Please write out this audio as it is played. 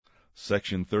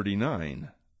Section 39.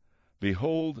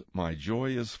 Behold, my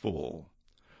joy is full.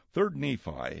 3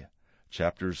 Nephi,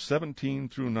 chapters 17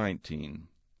 through 19.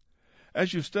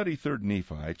 As you study 3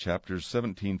 Nephi, chapters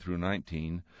 17 through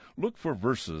 19, look for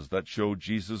verses that show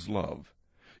Jesus' love.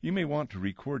 You may want to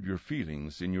record your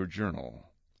feelings in your journal.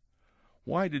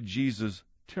 Why did Jesus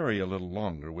tarry a little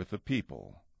longer with the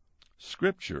people?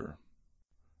 Scripture.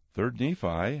 3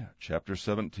 Nephi, chapter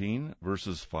 17,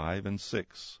 verses 5 and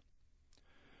 6.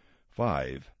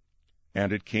 5.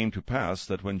 And it came to pass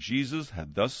that when Jesus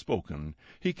had thus spoken,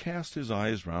 he cast his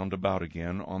eyes round about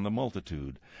again on the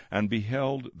multitude, and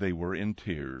beheld they were in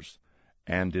tears,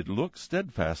 and did look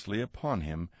steadfastly upon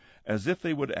him, as if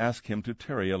they would ask him to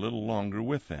tarry a little longer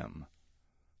with them.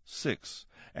 6.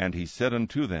 And he said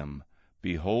unto them,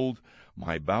 Behold,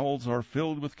 my bowels are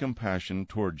filled with compassion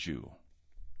towards you.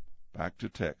 Back to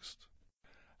text.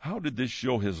 How did this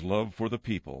show his love for the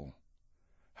people?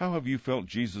 How have you felt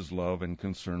Jesus' love and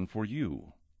concern for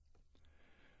you?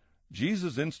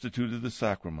 Jesus instituted the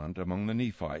sacrament among the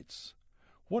Nephites.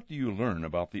 What do you learn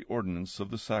about the ordinance of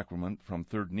the sacrament from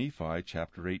 3 Nephi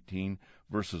chapter 18,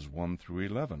 verses 1 through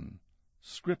 11?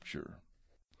 Scripture.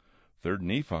 3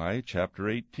 Nephi chapter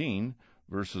 18,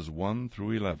 verses 1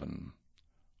 through 11.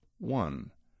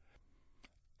 1.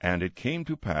 And it came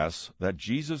to pass that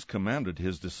Jesus commanded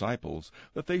his disciples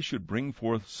that they should bring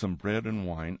forth some bread and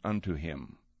wine unto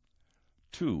him.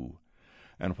 2.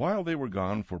 And while they were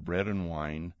gone for bread and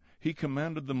wine, he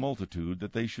commanded the multitude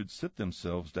that they should sit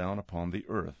themselves down upon the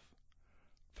earth.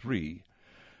 3.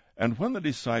 And when the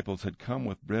disciples had come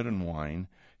with bread and wine,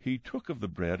 he took of the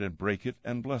bread and brake it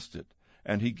and blessed it,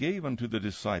 and he gave unto the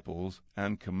disciples,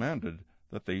 and commanded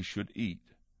that they should eat.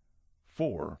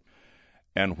 4.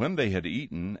 And when they had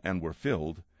eaten and were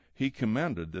filled, he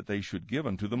commanded that they should give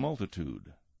unto the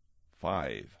multitude.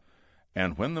 5.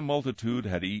 And when the multitude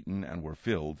had eaten and were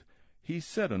filled, he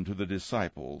said unto the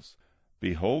disciples,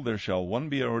 Behold, there shall one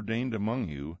be ordained among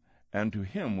you, and to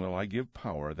him will I give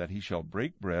power, that he shall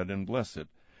break bread and bless it,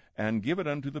 and give it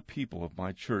unto the people of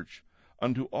my church,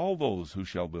 unto all those who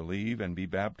shall believe and be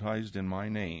baptized in my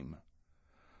name.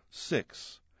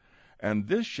 6. And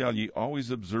this shall ye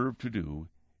always observe to do,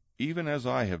 even as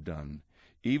I have done,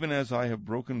 even as I have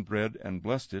broken bread and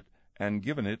blessed it, and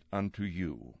given it unto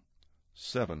you.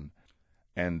 7.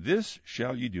 And this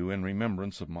shall ye do in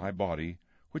remembrance of my body,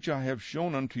 which I have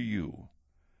shown unto you.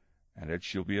 And it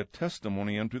shall be a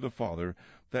testimony unto the Father,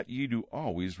 that ye do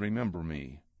always remember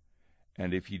me.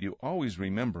 And if ye do always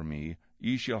remember me,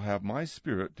 ye shall have my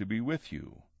Spirit to be with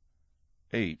you.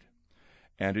 8.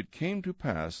 And it came to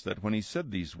pass that when he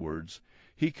said these words,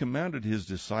 he commanded his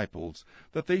disciples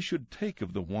that they should take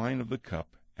of the wine of the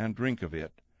cup, and drink of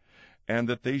it, and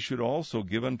that they should also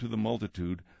give unto the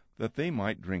multitude, that they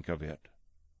might drink of it.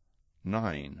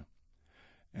 9.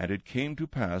 And it came to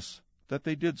pass that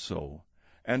they did so,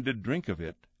 and did drink of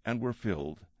it, and were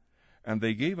filled. And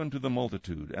they gave unto the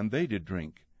multitude, and they did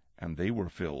drink, and they were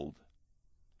filled.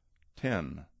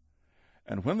 10.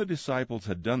 And when the disciples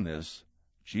had done this,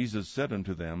 Jesus said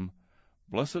unto them,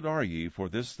 Blessed are ye for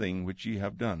this thing which ye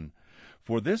have done,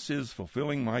 for this is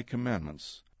fulfilling my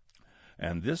commandments.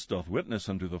 And this doth witness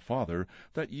unto the Father,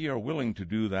 that ye are willing to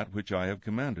do that which I have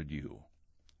commanded you.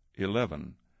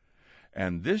 11.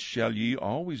 And this shall ye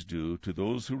always do to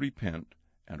those who repent,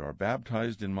 and are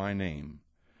baptized in my name.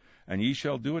 And ye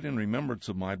shall do it in remembrance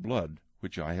of my blood,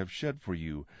 which I have shed for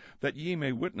you, that ye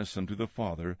may witness unto the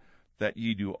Father, that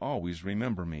ye do always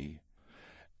remember me.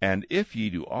 And if ye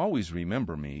do always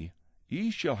remember me,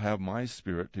 ye shall have my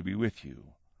Spirit to be with you.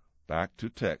 Back to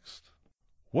text.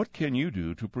 What can you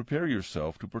do to prepare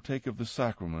yourself to partake of the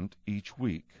sacrament each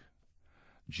week?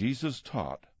 Jesus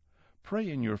taught,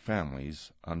 Pray in your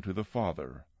families unto the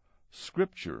Father.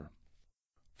 Scripture.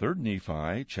 3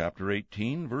 Nephi chapter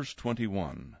 18, verse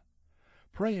 21.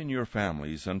 Pray in your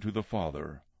families unto the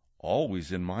Father,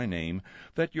 always in my name,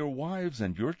 that your wives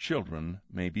and your children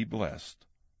may be blessed.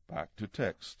 Back to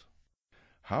text.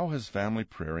 How has family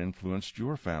prayer influenced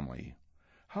your family?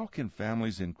 How can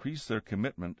families increase their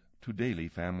commitment to daily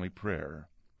family prayer?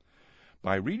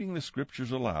 By reading the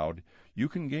Scriptures aloud, you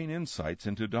can gain insights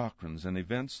into doctrines and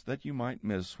events that you might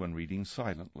miss when reading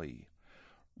silently.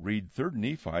 Read 3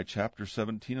 Nephi chapter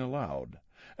 17 aloud.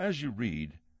 As you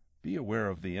read, be aware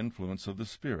of the influence of the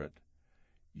Spirit.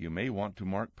 You may want to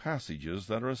mark passages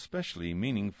that are especially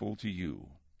meaningful to you.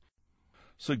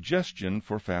 Suggestion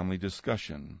for family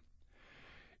discussion.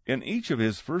 In each of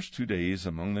his first 2 days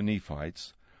among the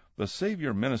Nephites, the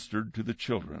Savior ministered to the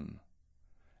children.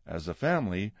 As a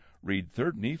family, read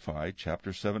 3 Nephi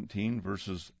chapter 17,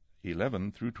 verses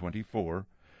 11 through 24,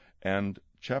 and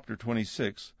chapter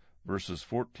 26, verses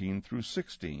 14 through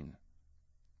 16.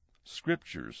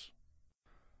 Scriptures.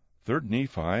 3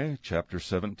 Nephi, chapter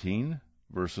 17,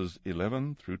 verses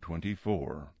 11 through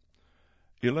 24.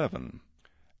 11.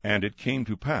 And it came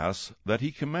to pass that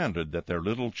he commanded that their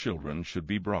little children should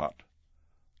be brought.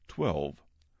 12.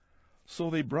 So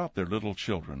they brought their little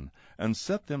children, and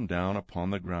set them down upon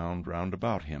the ground round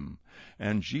about him.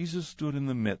 And Jesus stood in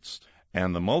the midst,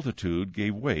 and the multitude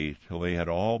gave way till they had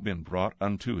all been brought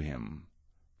unto him.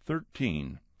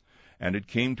 13. And it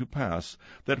came to pass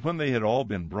that when they had all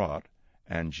been brought,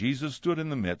 and Jesus stood in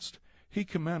the midst, he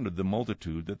commanded the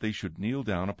multitude that they should kneel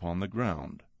down upon the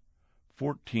ground.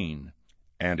 14.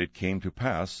 And it came to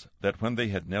pass that when they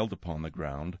had knelt upon the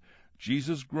ground,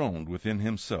 Jesus groaned within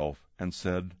himself, and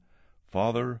said,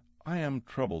 Father, I am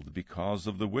troubled because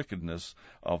of the wickedness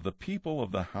of the people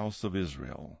of the house of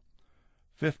Israel.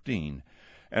 15.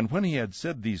 And when he had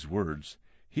said these words,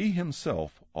 he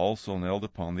himself also knelt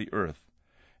upon the earth.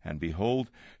 And behold,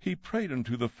 he prayed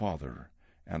unto the Father,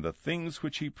 and the things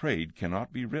which he prayed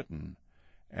cannot be written.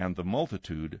 And the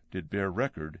multitude did bear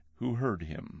record who heard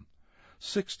him.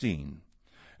 16.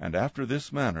 And after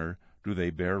this manner do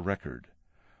they bear record.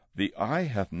 The eye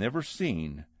hath never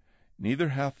seen, neither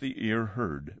hath the ear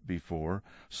heard before,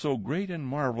 so great and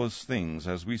marvelous things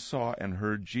as we saw and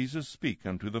heard Jesus speak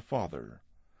unto the Father.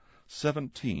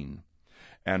 17.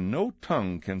 And no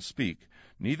tongue can speak,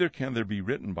 neither can there be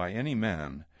written by any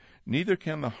man, neither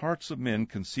can the hearts of men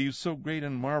conceive so great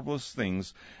and marvelous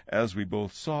things as we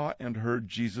both saw and heard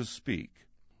Jesus speak.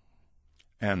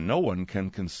 And no one can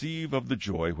conceive of the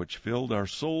joy which filled our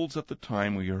souls at the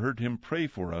time we heard him pray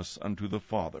for us unto the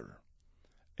Father.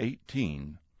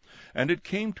 18. And it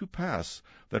came to pass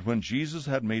that when Jesus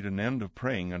had made an end of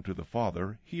praying unto the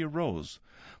Father, he arose.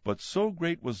 But so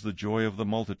great was the joy of the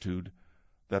multitude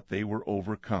that they were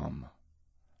overcome.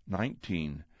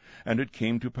 19. And it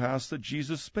came to pass that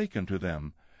Jesus spake unto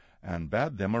them, and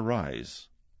bade them arise.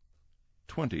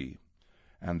 20.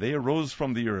 And they arose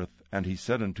from the earth, and he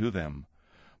said unto them,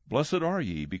 Blessed are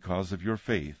ye because of your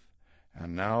faith.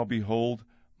 And now, behold,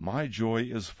 my joy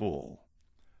is full.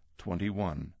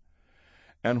 21.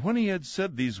 And when he had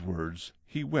said these words,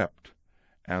 he wept,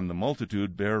 and the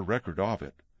multitude bare record of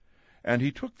it. And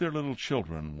he took their little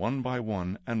children one by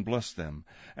one, and blessed them,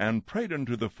 and prayed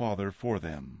unto the Father for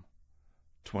them.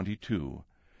 22.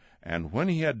 And when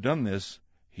he had done this,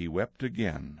 he wept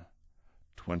again.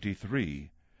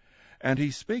 23. And he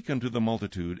spake unto the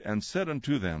multitude, and said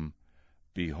unto them,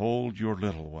 Behold your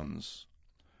little ones.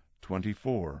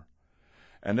 24.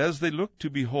 And as they looked to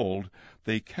behold,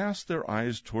 they cast their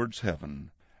eyes towards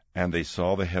heaven, and they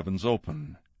saw the heavens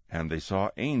open, and they saw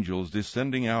angels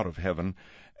descending out of heaven,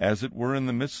 as it were in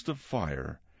the midst of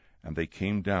fire. And they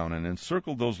came down, and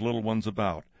encircled those little ones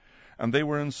about, and they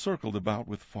were encircled about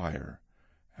with fire,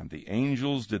 and the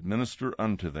angels did minister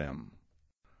unto them.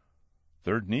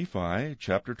 3 Nephi,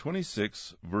 chapter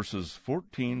 26, verses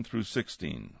 14 through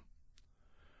 16.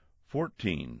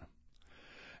 14.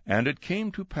 And it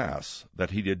came to pass that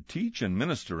he did teach and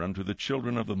minister unto the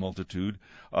children of the multitude,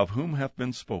 of whom hath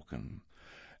been spoken.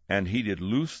 And he did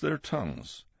loose their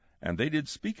tongues, and they did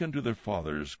speak unto their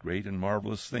fathers great and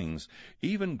marvelous things,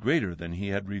 even greater than he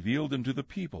had revealed unto the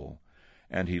people.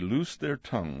 And he loosed their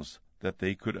tongues, that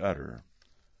they could utter.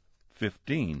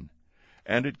 15.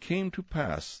 And it came to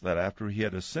pass that after he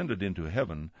had ascended into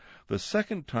heaven, the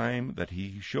second time that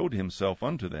he showed himself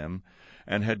unto them,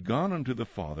 and had gone unto the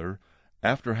Father,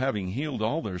 after having healed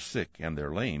all their sick and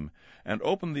their lame, and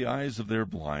opened the eyes of their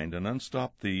blind, and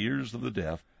unstopped the ears of the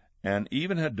deaf, and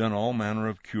even had done all manner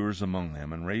of cures among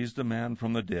them, and raised a man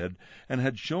from the dead, and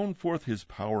had shown forth his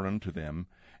power unto them,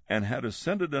 and had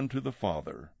ascended unto the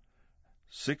Father.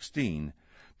 16.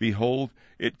 Behold,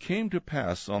 it came to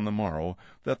pass on the morrow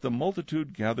that the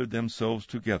multitude gathered themselves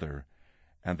together,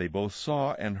 and they both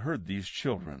saw and heard these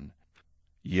children.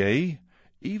 Yea,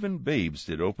 even babes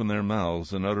did open their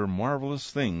mouths and utter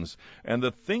marvelous things, and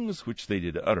the things which they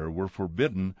did utter were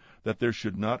forbidden, that there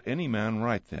should not any man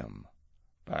write them.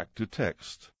 Back to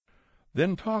text.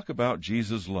 Then talk about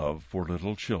Jesus' love for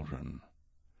little children.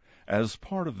 As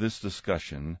part of this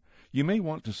discussion, you may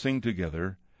want to sing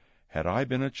together, Had I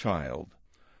Been a Child,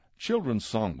 Children's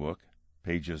Songbook,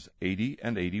 pages 80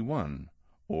 and 81,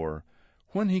 or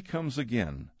When He Comes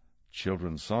Again,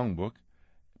 Children's Songbook,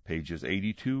 pages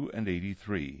 82 and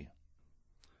 83.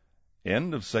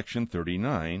 End of section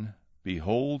 39.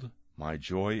 Behold, my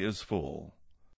joy is full.